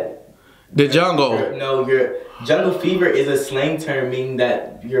that. The jungle. Your jungle fever is a slang term meaning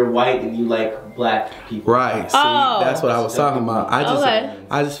that you're white and you like black people. Right. See, Oh. that's what I was talking about. Okay.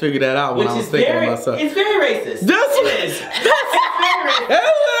 I just figured that out when Which I was is thinking very, to myself. it's very racist. That's It what- is.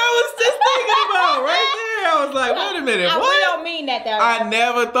 That's what I was just thinking about right there. I was like, wait a minute, We what? don't mean that though. I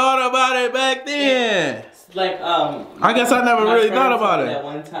never thought about it back then. Like I guess I never my really friend thought about told me it. That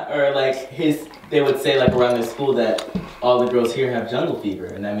one time, or like they would say like around their school that all the girls here have jungle fever,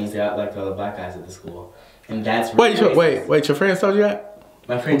 and that means they act like all the black guys at the school, and that's really racist. Wait, your friends told you that?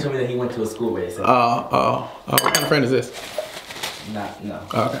 My friend told me that he went to a school where they said, What kind of friend is this? no.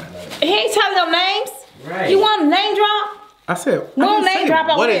 Okay. He ain't telling them names. Right. You want a name drop? I said, We I don't didn't name say drop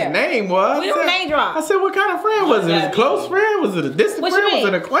over what here. his name was. We don't I said- name drop. I said, what kind of friend was it? Was it a close friend? Was it a distant What you friend? Was it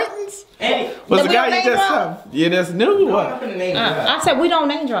mean? an acquaintance? Any, Was Then the we guy don't you name just drop? you just knew? I'm not What? gonna name I said we don't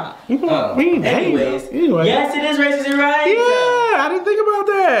name drop. We ain't name Anyways, drop. Anyway. yes, it is racist. You're right. Yeah, I didn't think about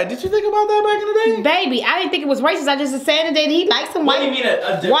that. Did you think about that back in the day? Baby, I didn't think it was racist. I just said that he likes some What do white. you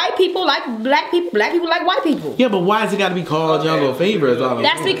mean White people like black people. Black people like white people. Yeah, but why has it got to be called jungle fever? Is all I'm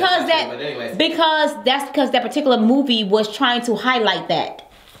That's saying. because But anyways. that that particular movie was trying to highlight that.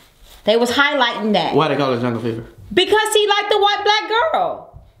 They was highlighting that Why they call it jungle fever? because he liked the white black girl.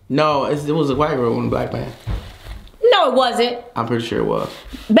 No, it was a white girl and a black man. No, it wasn't. I'm pretty sure it was.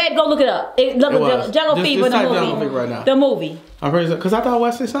 Babe, go look it up. Look It at was. Jungle Just Fever, the type movie. Jungle Fever right now. The movie. I'm pretty sure because I thought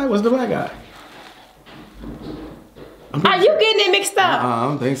Wesley Snipes was the black guy. I'm pretty Are you sure. getting it mixed up? I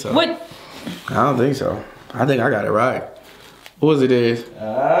don't think so. With I don't think so. I think I got it right. What was it? Is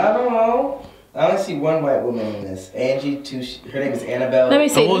I don't know. I only see one white woman in this. Angie her name is Annabelle. let me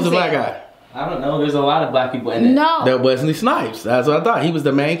see. what was the let me black see. guy? I don't know. There's a lot of black people in it. No. That Wesley Snipes. That's what I thought. He was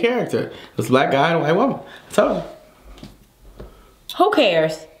the main character. This black guy and a white woman. I told you. Who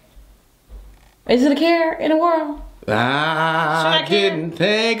cares? Is it a care in the world? I care? didn't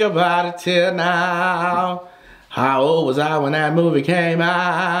think about it till now. How old was I when that movie came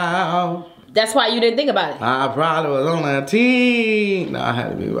out? That's why you didn't think about it. I probably was only a teen. No, I had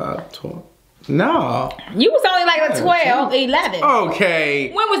to be about 12. No. You was only like a 12, 11.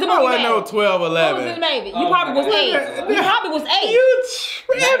 Okay. When was the I movie wasn't made? no 12, 11. When was it maybe? You Oh probably my was God. 8. You probably was 8. You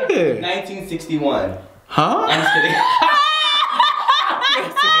tripping. 1961. Huh? I'm just kidding.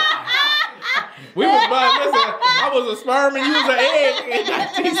 We was about, listen, I was a sperm and you was an egg in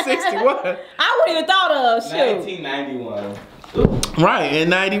 1961. I wouldn't even thought of shoot. 1991. Right, in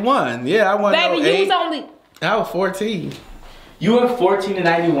 91. Yeah, I wasn't Baby, no you 8. was only I was 14. You were 14 in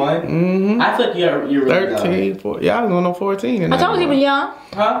 91? Mm-hmm. I thought you're really 13, young. 14. Yeah, I was on 14. In I told you we were young.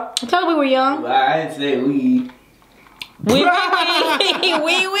 Huh? I told you we were young. I didn't say we. We.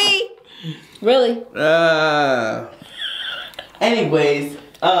 Really? Anyways,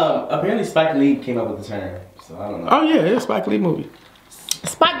 apparently Spike Lee came up with the term, so I don't know. Oh, yeah, it's a Spike Lee movie.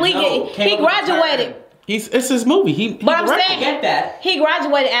 Spike Lee, No, he came up with the graduated. term. It's his movie. He But I'm directed saying- I get that. He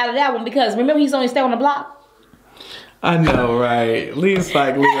graduated out of that one because remember he's only staying on the block. I know, right? Leave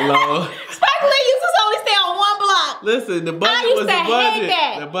Spike Lee alone. Spike Lee used to only stay on one block. Listen, the budget used was the to hate budget.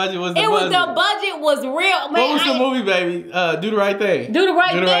 that. The budget was the It budget. was the budget was real. Man, What was the movie, baby? Do the Right Thing. Do the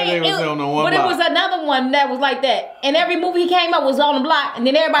right Do the Right thing. Thing was on the one But block. it was another one that was like that. And every movie he came up was on the block. And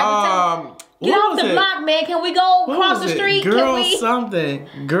then everybody was telling get what off was the it? block, man. Can we go What across was the it? street? Girl Can we? something.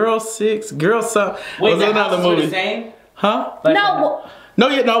 Girl 6. Girl something. Wait, was the another houses were movie. the same? Huh? Like, No, No,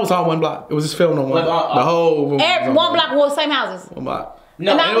 yeah, no, it was on one block. It was just filmed on one Like, block. The whole movie was on one block was same houses. One block.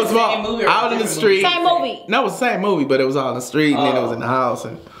 No, And it I was was the same movie. Or out in the different street. movie? Same movie. No, it was the same movie, but it was all in the street, and then it was in the house,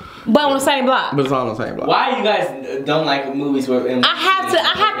 and But on the same block. but it was all on the same block. Why you guys don't like movies where? I have to go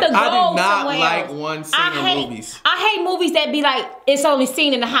I do not somewhere like else. one scene I of hate, movies. I hate movies that be like it's only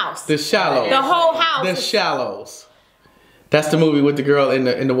seen in the house. The Shallows. The whole house. The Shallows. That's the movie with the girl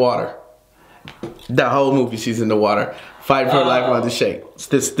in the water. That whole movie, she's in the water, fighting for her life on the shake. It's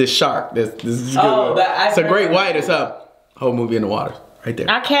this shark. This is good. Oh, It's a great white. It's up. Whole movie in the water, right there.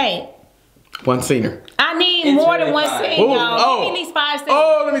 I can't. One scener. I need It's more really than one fine. scene, Ooh, y'all. oh. Give me at least 5 scenes.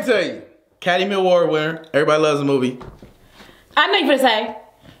 Oh, let me tell you, Academy Award winner. Everybody loves the movie. I know you're gonna say.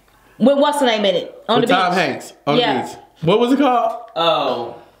 With what's the name in it? On With the Tom beach. Hanks on Yeah. the beach. What was it called?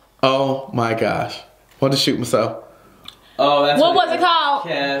 Oh, Oh my gosh. Want to shoot myself. oh, that's What was it called?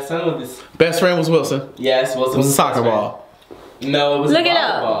 Yeah, some of this. Best friend was Wilson. Yes, It was a soccer ball. No, it was Look it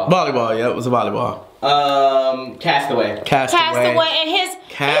up. Volleyball, yeah, it was a volleyball. Castaway. Castaway, and his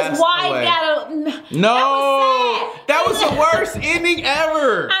Castaway. wife got a. No, That was the worst ending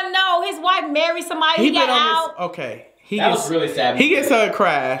ever. I know his wife married somebody. He got out. Okay, That was really sad. He gets her a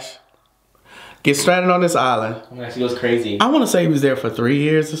crash. Gets stranded on this island. Oh my gosh, he goes crazy. I want to say he was there for 3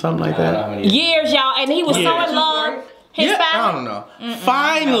 years or something like I don't know that. how many. Years, y'all, and he was so Years. in love. His Yeah, I family. don't know.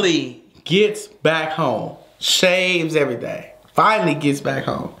 Finally gets back home. Shaves everything. Finally gets back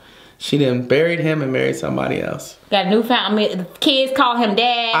home. She then buried him and married somebody else. Got a new family. The kids call him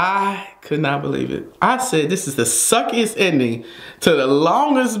dad. I could not believe it. I said this is the suckiest ending to the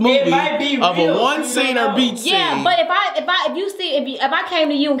longest movie might be of real, a one you scene don't or know. beach scene. Yeah, but if I came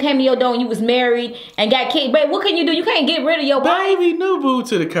to you and came to your door and you was married and got kids, babe, what can you do? You can't get rid of your wife. Baby, new boo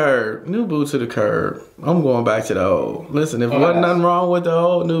to the curb. New boo to the curb. I'm going back to the old. Listen, if wasn't nothing wrong with the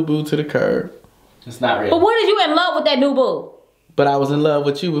old, new boo to the curb. It's not real. But what is you in love with that new boo? But I was in love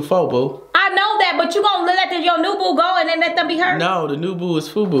with you before, boo. I know that, but you gonna let your new boo go and then let them be hurt? No, the new boo is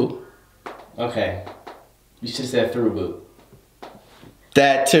FUBU. Okay. You should have said through boo.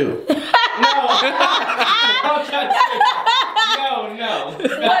 That too. No.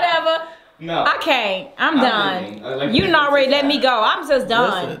 Whatever. No. I can't. I'm done. leaving. I like You done already let me go. I'm just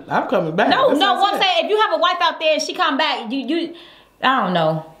done. Listen, I'm coming back. No, That's no. what I One said. say if you have a wife out there and she come back, you I don't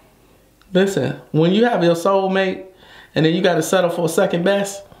know. Listen, when you have your soulmate and then you got to settle for a second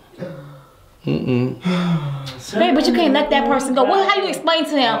best. Babe, but you can't let that person go. Well, how you explain to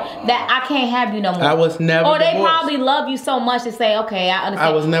him that I can't have you no more? I was never Or they divorced. probably love you so much to say, okay, I understand.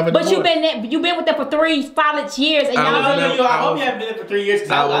 I was never But divorced. you've been with them for 3 solid years, and I y'all was been. never- I hope you haven't been there for 3 years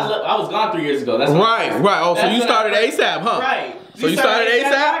because I was gone 3 years ago. That's what- Right. Oh, so That's you what started I- ASAP, huh? Right. So you started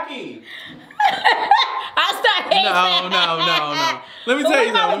ASAP? Rocky. I started. No. Let me But tell what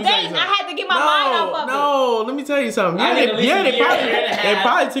you about something. the dating? I had to get my mind off of it. No, let me tell you something. I need at least a They year, year and a half.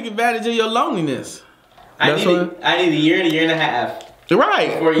 probably took advantage of your loneliness. I That's need what. a year and a half.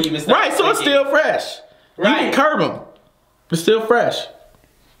 Right. Before you even start Right, so it's thinking. still fresh. You Right. can curb them. It's still fresh.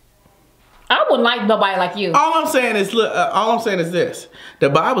 I wouldn't like nobody like you. All I'm saying is, look. All I'm saying is this: the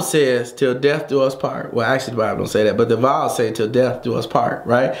Bible says, "Till death do us part." Well, actually, the Bible don't say that, but the vows say, "Till death do us part."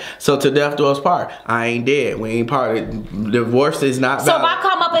 Right? So, till death do us part. I ain't dead. We ain't parted. Divorce is not valid. So if I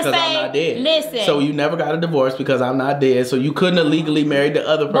come up and because say, I'm not dead. listen. So you never got a divorce because I'm not dead. So you couldn't illegally marry the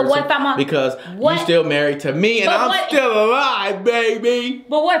other person. But what if I'm because you still married to me and But I'm what- still alive, baby.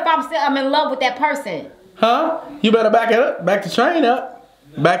 But what if I'm in love with that person? Huh? You better back it up. Back the train up.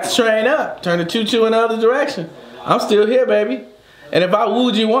 Back the train up. Turn the choo-choo in the other direction. I'm still here, baby. And if I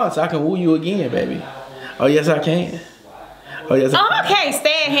wooed you once, I can woo you again, baby. Oh, yes, I can. Oh, yes, I can't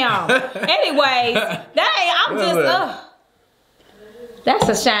stand him. Anyways, I'm just, that's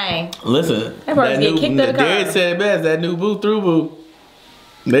a shame. Listen, That person get kicked to the curb. Derek said it best. That new boo through boo.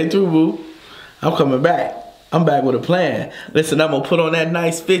 They through boo. I'm coming back. I'm back with a plan. Listen, I'm gonna put on that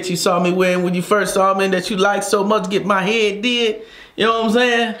nice fit you saw me wearing when you first saw me that you liked so much. Get my head did. You know what I'm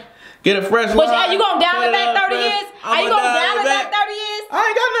saying? Get a fresh But line. are you gonna dial it back 30 years? Are you gonna dial it back 30 years? I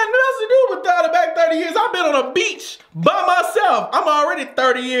ain't got nothing else to do with dial it back 30 years. I've been on a beach by myself. I'm already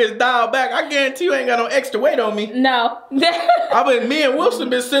 30 years dialed back. I guarantee you ain't got no extra weight on me. No. Me and Wilson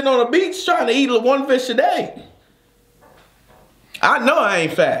been sitting on a beach trying to eat one fish a day. I know I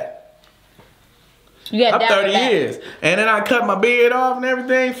ain't fat. I'm 30 years. And then I cut my beard off and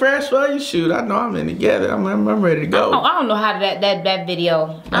everything fresh for you. Shoot, I know I'm in together. I'm ready to go. I don't know how that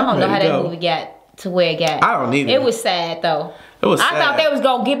video, I don't know how that movie got to where it got. I don't either. It was sad though. It was sad. I thought they was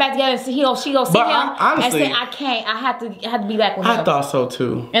gonna get back together and she gonna see him honestly, and say, I can't, I have to be back with him. I thought so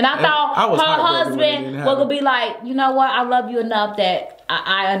too. And I thought her husband was gonna be like, you know what, I love you enough that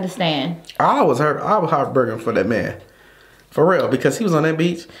I understand. I was heartbroken for that man. For real, because he was on that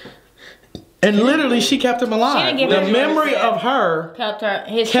beach. And literally, she kept him alive. The memory of her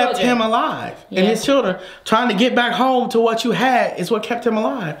kept him alive. Yeah. And his children. Trying to get back home to what you had is what kept him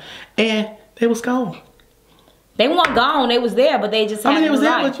alive. And they was gone. They weren't gone. They was there, but they just had they was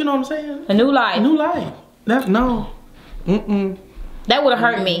there, but you know what I'm saying? A new life. A new life. No. Mm-mm. That would have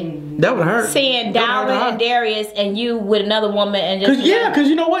hurt me. That would hurt. Seeing Darwin and Darius and you with another woman and just... Because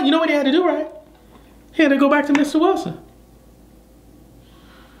you know what? You know what he had to do, right? He had to go back to Mr. Wilson.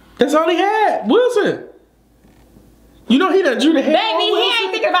 That's all he had. Wilson. You know he done drew the hair. Baby, he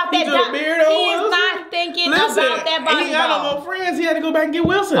ain't thinking about that. He drew the beard on He is Wilson. not thinking about that volleyball. He got no more friends. He had to go back and get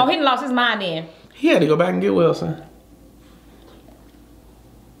Wilson. Oh, he done lost his mind then. He had to go back and get Wilson.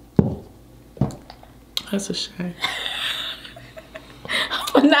 That's a shame.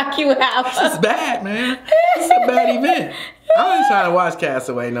 I'm gonna knock you out. This is bad, man. This is a bad event. I ain't trying to watch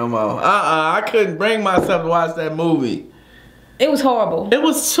Castaway no more. I couldn't bring myself to watch that movie. It was horrible. It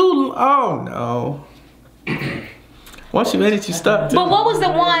was too... Oh, no. Once you made it, you stuck to. But what was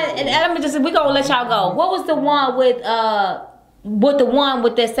the one... And let me just... We gonna let y'all go. What was the one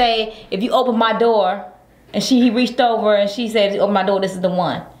with that say, if you open my door, and he reached over and she said, if you open my door, this is the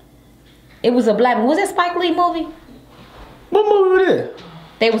one. It was a black... Was that Spike Lee movie? What movie was it?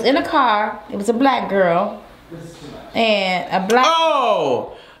 They was in a car. It was a black girl. And a black...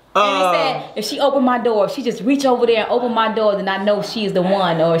 Oh! And he said, if she opened my door, if she just reach over there and open my door, then I know she's the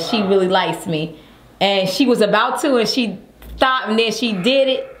one, or she really likes me. And she was about to, and she stopped, and then she did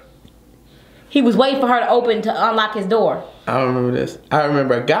it. He was waiting for her to unlock his door. I don't remember this. I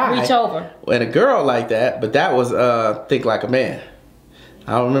remember a guy reach over and a girl like that, but that was Think Like a Man.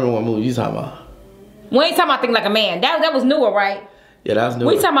 I don't remember what movie you talking about. We ain't talking about Think Like a Man. That was newer, right? Yeah, that was newer.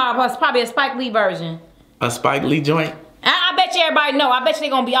 We talking about probably a Spike Lee version. A Spike Lee joint. I bet you everybody know. I bet you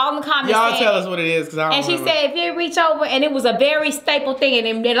they're gonna be all in the comments. Y'all tell us what it is, cause I don't And remember. she said, if you reach over, and it was a very staple thing,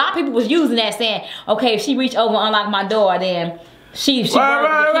 and a lot of people was using that, saying, okay, if she reach over and unlock my door, then she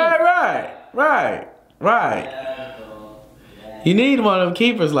Right. You need one of them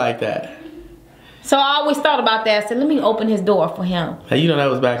keepers like that. So I always thought about that. I said, let me open his door for him. Hey, you know that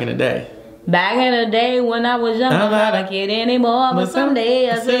was back in the day. Back in the day when I was young, I'm not a kid anymore. But someday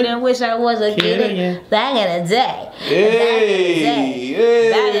I sit and wish I was a kid again. Back in the day.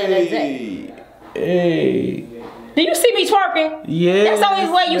 Back in the day. Hey. Do you see me twerking? Yeah. That's the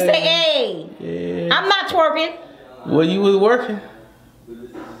only way you say, hey. Yeah. I'm not twerking. Well, you was working.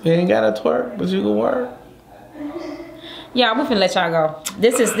 You ain't got to twerk, but you can work. Yeah, we finna let y'all go.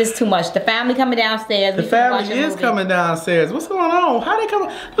 This is too much. The family coming downstairs. The family is coming downstairs. What's going on? How they coming?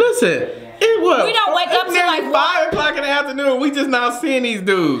 Listen, it was. We don't wake up till like 5 o'clock in the afternoon. We just now seeing these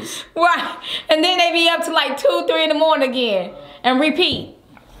dudes. Right. And then they be up to like 2, 3 in the morning again. And repeat.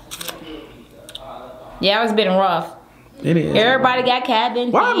 Yeah, it's been rough. It is. Everybody got cabin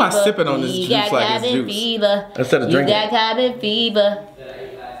fever. Why am I sipping on this juice like it's juice? Fever. Instead of drinking. You got cabin fever.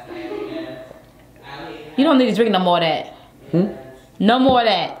 You don't need to drink no more of that. No more of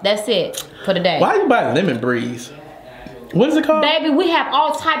that. That's it. for the day. Why you buy lemon breeze? What is it called? Baby, we have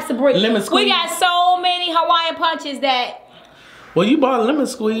all types of breeze. Lemon squeeze. We got so many Hawaiian punches that. Well, you bought lemon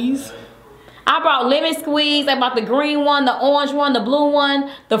squeeze. I brought lemon squeeze. I bought the green one, the orange one, the blue one,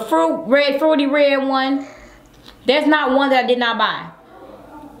 the fruity red one. There's not one that I did not buy.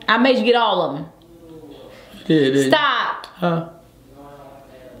 I made you get all of them. Yeah, Stop. Huh?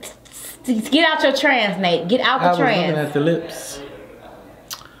 Get out your trance, Nate. Get out the trance. I was looking at the lips.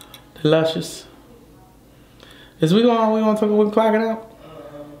 The luscious. Is we gonna talk? We clocking out?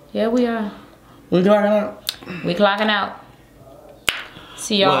 Yeah, we are. We clocking out? We clocking out.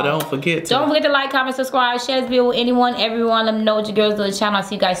 See y'all. Well, don't forget to like, comment, subscribe, share this video with anyone, everyone. Let me know what your girls do on the channel. I'll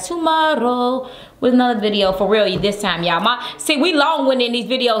see you guys tomorrow with another video. For real, this time, y'all. See, we long-winded in these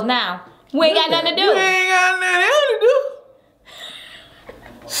videos now. We ain't got nothing to do. We ain't got nothing else to do.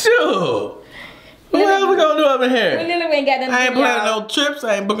 Sure. What else we gonna do up in here? We literally ain't got nothing to do. I ain't planning no trips.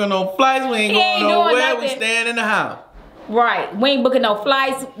 I ain't booking no flights. We ain't going nowhere. We staying in the house. Right. We ain't booking no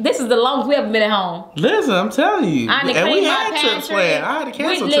flights. This is the longest we ever been at home. Listen, I'm telling you. And we had trips planned. I had to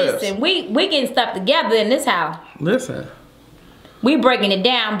cancel trips. Listen, we getting stuff together in this house. Listen. We breaking it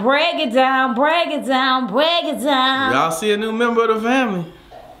down. Break it down. Break it down. Break it down. Y'all see a new member of the family.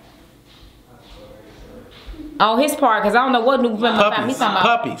 On his part, because I don't know what new member of the family he's talking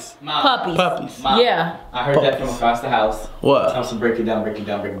about. Puppies. Puppies. Puppies. Mom, Yeah. I heard that from across the house. What? I'm supposed to break it down, break it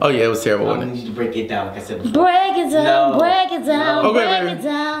down, break it down. Oh yeah, it was terrible, I wasn't need it? you to break it down, like I said before. Break it down, No. break it down, No. break Okay, it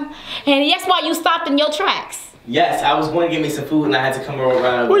down. And that's why you stopped in your tracks. Yes, I was going to get me some food and I had to come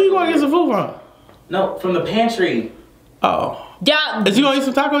around. Where you going to get some food from? No, from the pantry. Oh. Y'all, Is you going to eat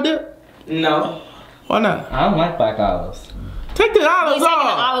some taco dip? No. Why not? I don't like black olives. Take the we olives taking the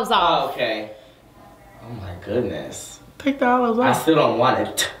off. olives off. Oh, okay. Oh my goodness. Take the olives I off. still don't want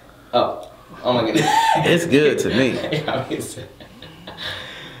it. Oh my goodness. It's good to me. It's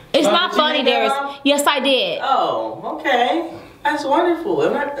Mom, not did you funny, make that Darius. up? Yes, I did. Oh, okay. That's wonderful.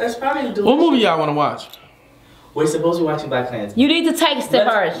 That's probably delicious. What movie y'all want to watch? We're supposed to be watching Black Klansman. You need to taste it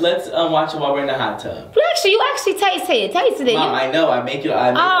first. Let's watch it while we're in the hot tub. You actually tasted it. Mom, I know. I make it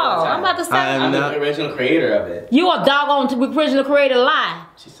all the time. I'm about to say. I'm the original creator of it. You a doggone to be original creator lie.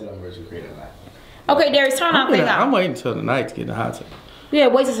 She said I'm original creator of it. Okay, Darius, turn off thing I'm off. waiting until the night to get in the hot tub. Yeah,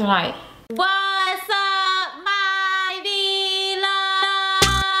 wait till tonight. What's up, my beloved?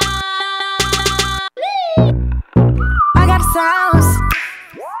 I got a sauce,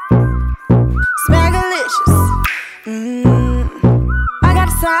 Smackalicious. I got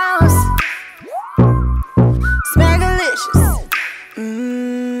a sauce, Smackalicious.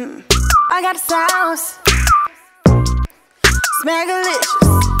 I got a sauce, Smackalicious.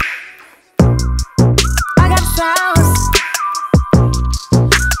 I got a sauce,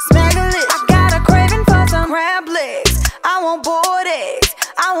 Smackalicious. I got a craving for some crab legs. I want boiled eggs.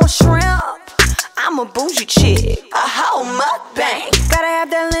 I want shrimp. I'm a bougie chick, a whole mukbang. Gotta have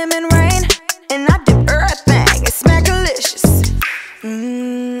that lemon rain, and I dip everything. It's Smackalicious.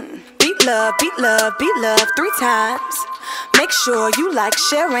 Beat love, beat love, beat love 3 times. Make sure you like,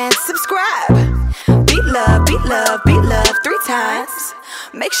 share, and subscribe. Beat love, beat love, beat love 3 times.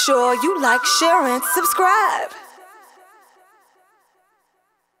 Make sure you like, share, and subscribe.